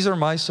that these are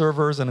my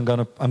servers and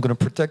I'm gonna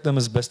protect them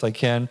as best I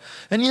can.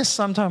 And yes,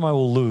 sometime I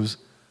will lose.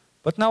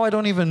 But now I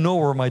don't even know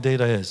where my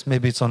data is.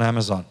 Maybe it's on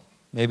Amazon.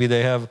 Maybe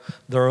they have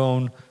their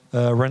own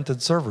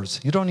rented servers.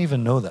 You don't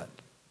even know that.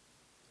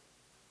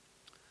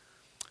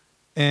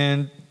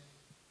 And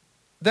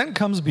then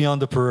comes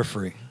beyond the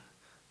periphery.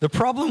 The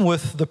problem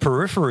with the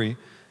periphery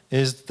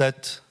is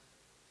that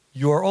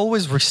you are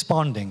always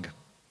responding.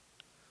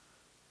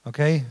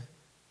 Okay?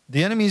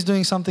 The enemy is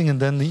doing something and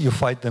then you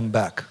fight them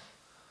back.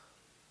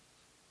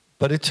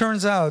 But it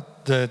turns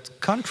out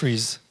that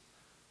countries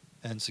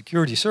and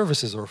security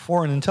services or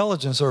foreign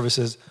intelligence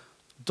services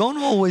don't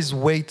always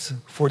wait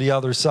for the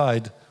other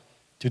side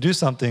to do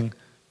something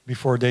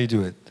before they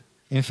do it.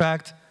 In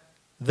fact,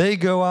 they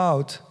go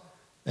out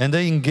and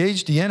they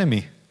engage the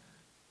enemy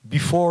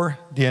before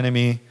the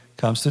enemy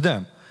comes to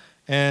them.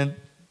 And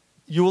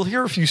you will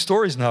hear a few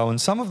stories now, and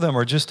some of them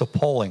are just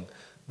appalling.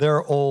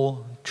 They're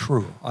all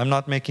true. I'm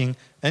not making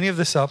any of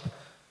this up.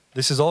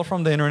 This is all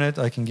from the internet.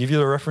 I can give you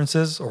the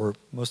references, or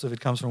most of it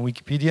comes from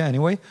Wikipedia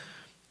anyway.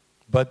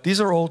 But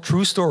these are all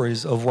true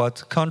stories of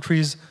what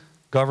countries,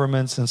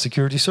 governments, and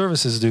security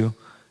services do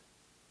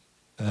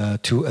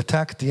to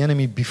attack the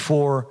enemy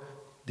before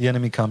the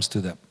enemy comes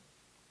to them.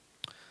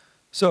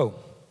 So,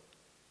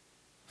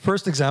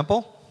 first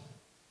example.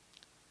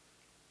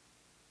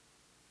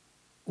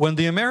 When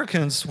the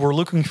Americans were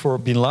looking for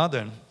bin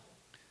Laden,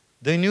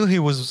 they knew he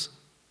was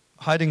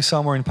hiding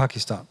somewhere in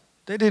Pakistan.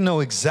 They didn't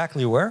know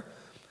exactly where,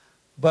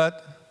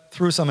 but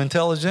through some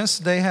intelligence,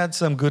 they had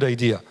some good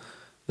idea.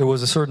 There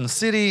was a certain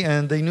city,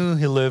 and they knew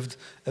he lived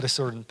at a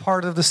certain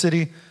part of the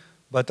city,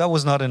 but that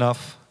was not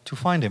enough to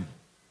find him.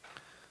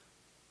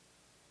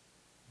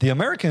 The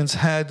Americans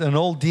had an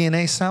old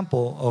DNA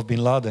sample of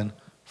bin Laden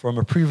from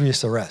a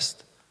previous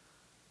arrest.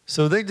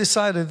 So they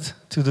decided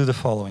to do the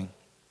following.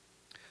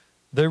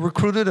 They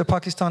recruited a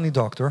Pakistani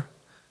doctor,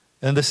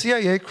 and the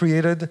CIA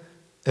created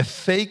a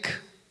fake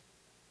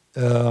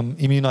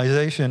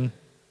immunization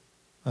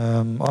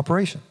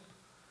operation.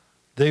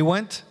 They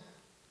went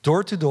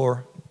door to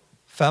door,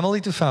 family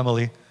to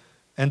family,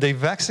 and they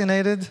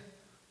vaccinated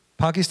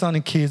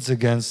Pakistani kids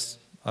against,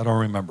 I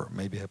don't remember,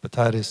 maybe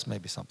hepatitis,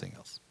 maybe something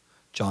else,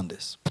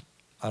 jaundice,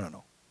 I don't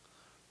know,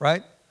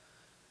 right?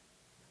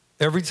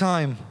 Every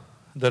time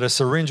that a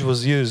syringe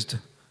was used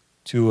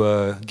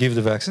to give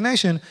the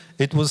vaccination,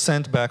 it was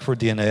sent back for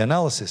DNA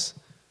analysis.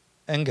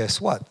 And guess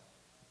what?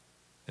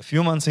 A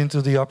few months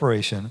into the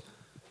operation,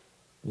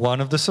 one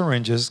of the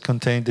syringes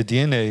contained the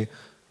DNA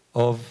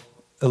of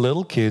a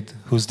little kid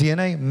whose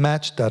DNA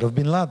matched that of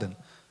bin Laden.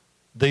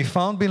 They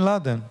found bin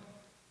Laden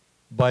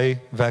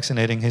by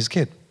vaccinating his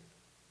kid.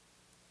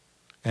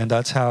 And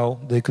that's how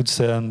they could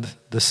send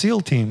the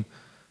SEAL team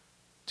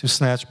to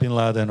snatch bin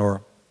Laden,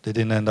 or they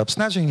didn't end up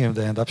snatching him,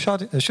 they ended up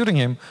shooting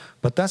him,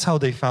 but that's how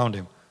they found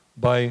him,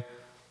 by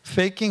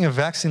faking a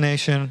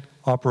vaccination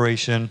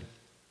operation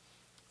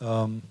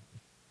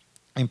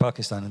in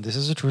Pakistan. And this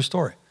is a true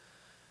story.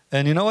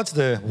 And you know what's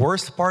the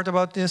worst part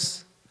about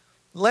this?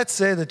 Let's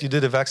say that you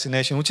did a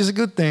vaccination, which is a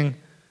good thing,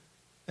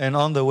 and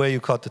on the way you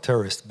caught the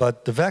terrorist.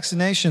 But the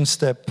vaccination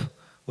step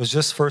was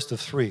just first of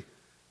 3.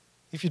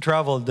 If you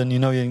travel, then you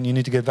know you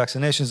need to get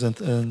vaccinations,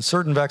 and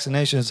certain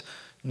vaccinations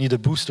need a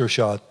booster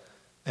shot,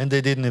 and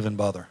they didn't even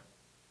bother.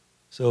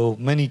 So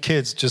many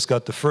kids just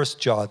got the first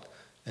shot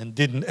and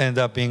didn't end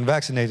up being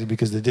vaccinated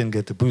because they didn't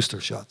get the booster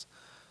shots.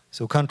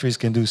 So countries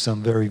can do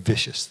some very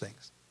vicious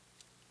things.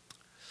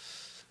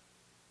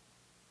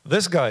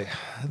 This guy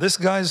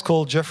is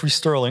called Jeffrey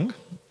Sterling.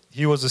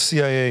 He was a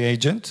CIA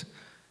agent,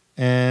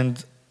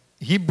 and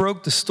he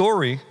broke the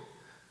story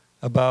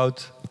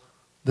about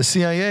the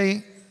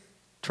CIA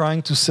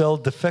trying to sell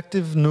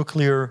defective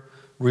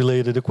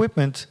nuclear-related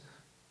equipment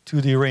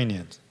to the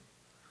Iranians.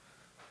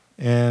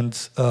 And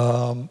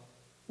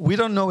we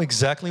don't know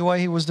exactly why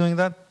he was doing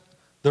that.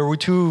 There were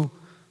 2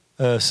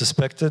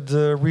 suspected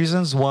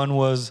reasons. One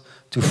was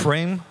to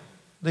frame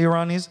the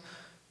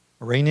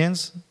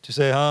Iranians, to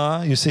say,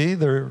 you see,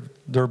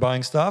 they're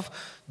buying stuff.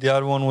 The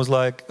other one was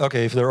like,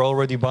 okay, if they're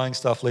already buying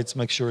stuff, let's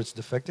make sure it's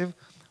defective.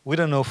 We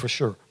don't know for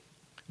sure.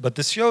 But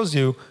this shows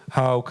you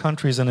how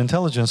countries and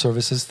intelligence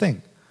services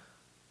think.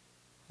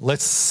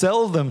 Let's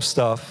sell them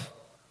stuff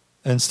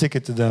and stick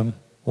it to them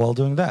while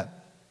doing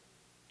that.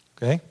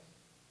 Okay?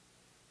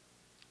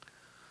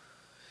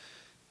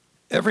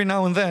 Every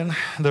now and then,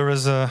 there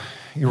is an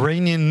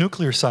Iranian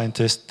nuclear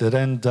scientist that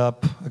ends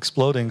up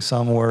exploding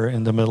somewhere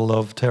in the middle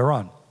of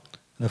Tehran.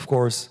 And of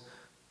course,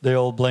 they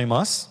all blame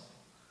us.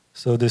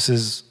 So this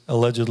is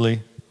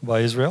allegedly by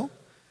Israel.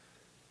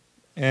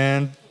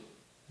 And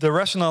the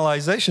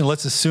rationalization,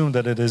 let's assume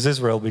that it is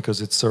Israel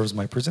because it serves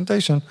my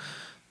presentation,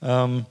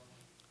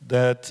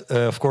 that,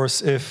 of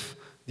course, if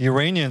the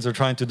Iranians are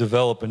trying to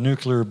develop a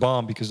nuclear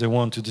bomb because they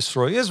want to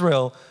destroy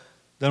Israel,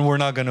 then we're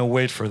not going to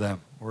wait for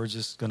them. We're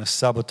just going to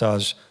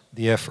sabotage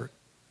the effort,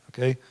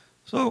 okay?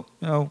 So,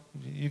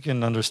 you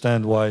can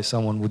understand why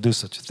someone would do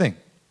such a thing.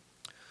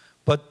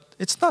 But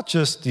it's not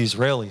just the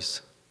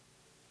Israelis.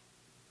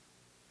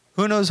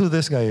 Who knows who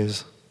this guy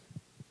is?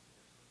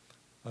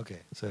 Okay,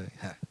 so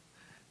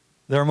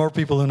there are more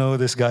people who know who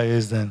this guy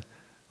is than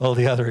all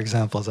the other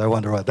examples. I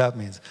wonder what that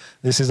means.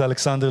 This is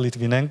Alexander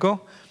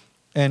Litvinenko,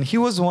 and he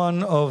was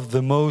one of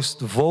the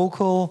most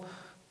vocal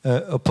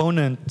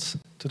opponents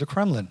to the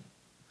Kremlin.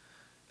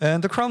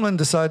 And the Kremlin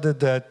decided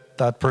that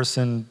that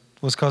person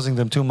was causing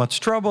them too much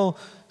trouble,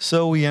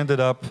 so he ended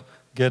up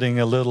getting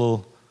a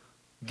little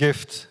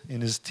gift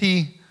in his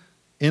tea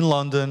in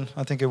London,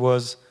 I think it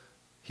was,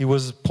 he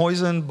was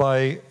poisoned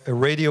by a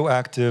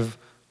radioactive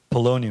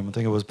polonium. I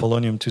think it was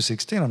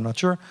polonium-216, I'm not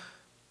sure.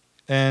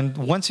 And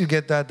once you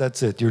get that,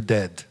 that's it, you're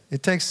dead.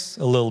 It takes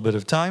a little bit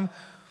of time.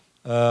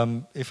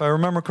 If I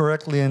remember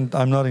correctly, and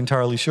I'm not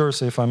entirely sure,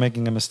 so if I'm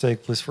making a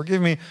mistake, please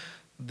forgive me,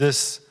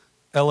 this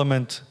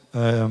element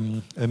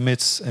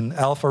emits an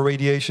alpha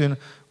radiation,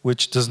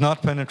 which does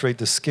not penetrate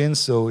the skin.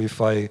 So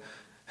if I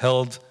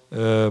held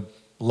a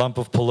lump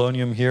of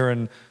polonium here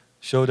and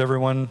showed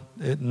everyone,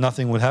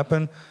 nothing would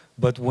happen.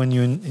 But when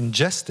you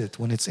ingest it,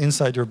 when it's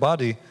inside your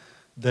body,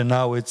 then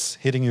now it's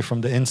hitting you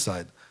from the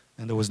inside.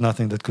 And there was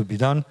nothing that could be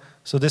done.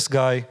 So this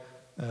guy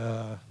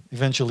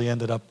eventually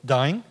ended up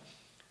dying.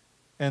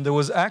 And there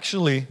was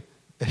actually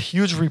a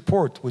huge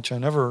report, which I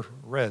never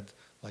read,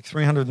 like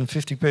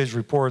 350-page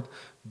report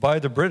by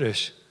the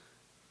British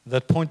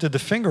that pointed the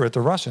finger at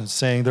the Russians,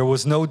 saying there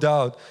was no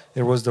doubt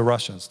it was the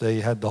Russians.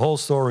 They had the whole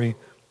story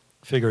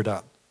figured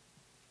out.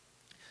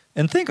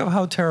 And think of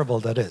how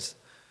terrible that is.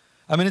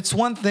 I mean, it's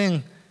one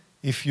thing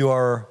if you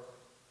are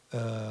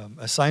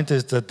a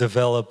scientist that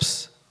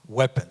develops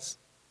weapons.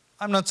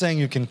 I'm not saying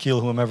you can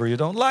kill whomever you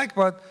don't like,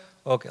 but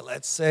okay,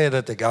 let's say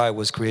that the guy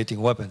was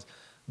creating weapons.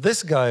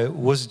 This guy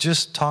was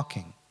just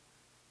talking,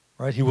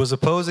 right? He was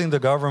opposing the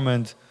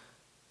government.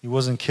 He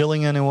wasn't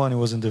killing anyone. He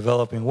wasn't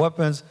developing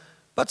weapons.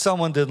 But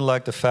someone didn't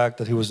like the fact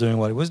that he was doing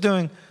what he was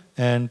doing,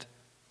 and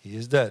he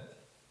is dead.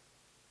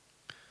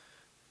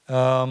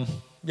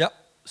 Yeah.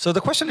 So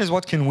the question is,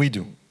 what can we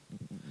do?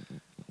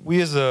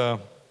 We as a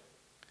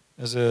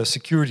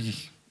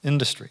security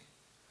industry,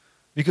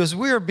 because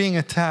we are being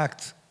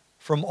attacked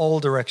from all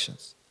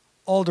directions,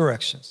 all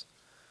directions.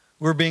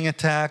 We're being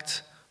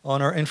attacked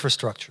on our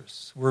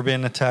infrastructures. We're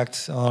being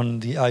attacked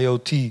on the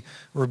IoT.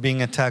 We're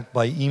being attacked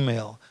by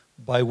email,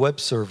 by web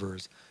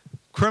servers.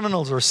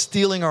 Criminals are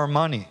stealing our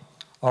money,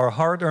 our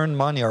hard-earned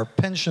money, our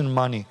pension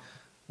money.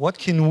 What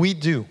can we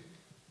do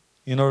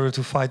in order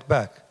to fight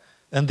back?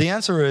 And the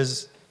answer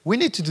is, we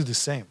need to do the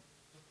same.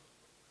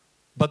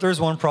 But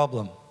there's one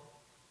problem.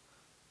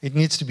 It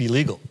needs to be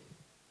legal.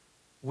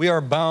 We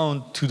are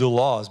bound to the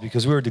laws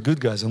because we're the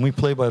good guys and we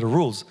play by the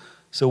rules.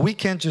 So we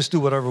can't just do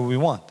whatever we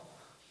want.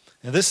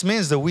 And this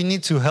means that we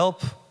need to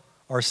help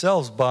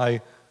ourselves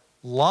by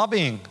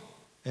lobbying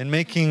and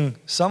making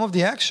some of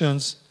the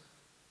actions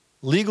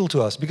legal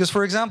to us. Because,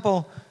 for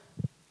example,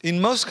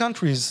 in most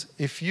countries,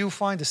 if you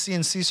find a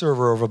CNC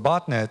server of a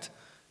botnet,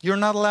 you're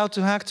not allowed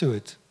to hack to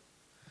it.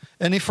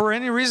 And if for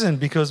any reason,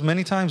 because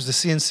many times the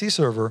CNC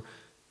server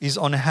is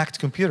on a hacked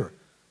computer.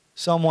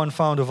 Someone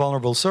found a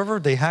vulnerable server,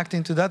 they hacked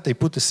into that, they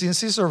put the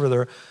CNC server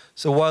there.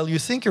 So while you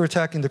think you're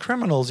attacking the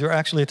criminals, you're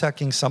actually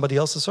attacking somebody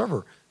else's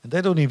server, and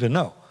they don't even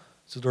know.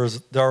 So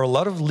there are a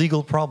lot of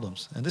legal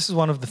problems, and this is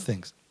one of the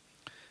things.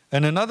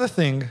 And another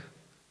thing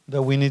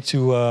that we need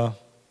to,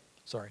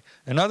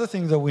 another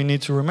thing that we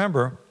need to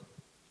remember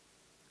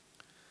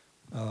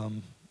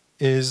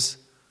is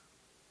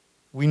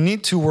we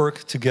need to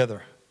work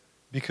together,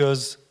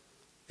 because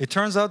it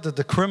turns out that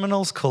the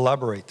criminals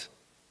collaborate.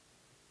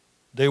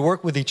 They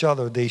work with each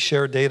other, they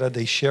share data,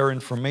 they share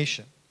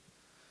information.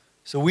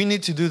 So we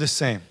need to do the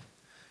same.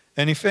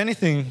 And if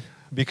anything,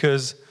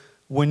 because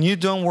when you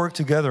don't work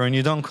together and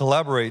you don't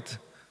collaborate,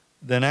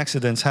 then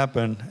accidents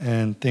happen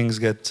and things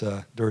get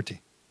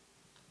dirty.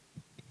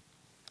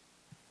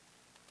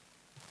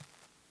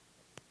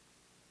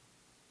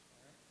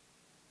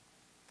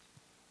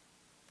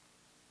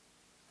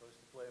 Supposed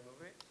to play a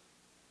movie?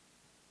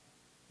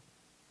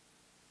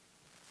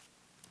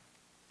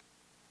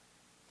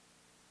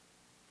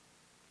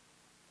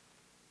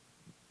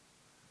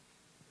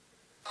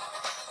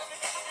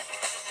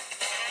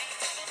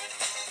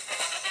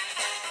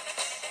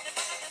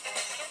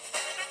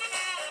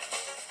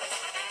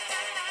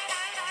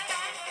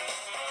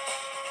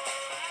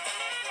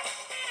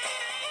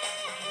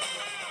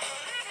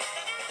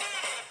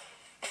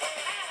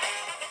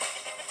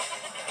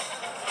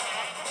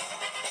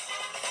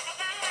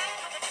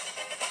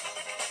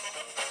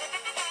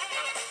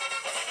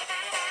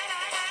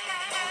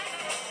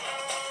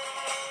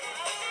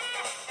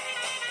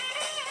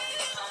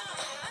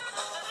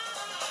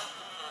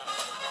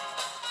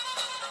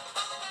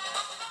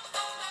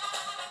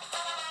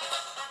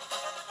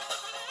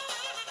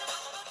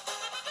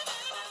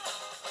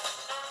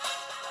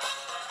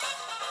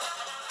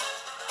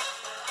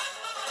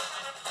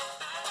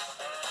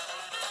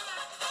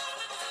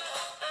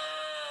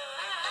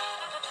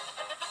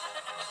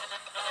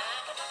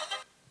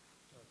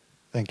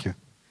 Thank you.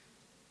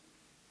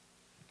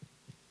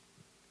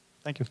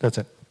 Thank you. That's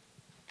it.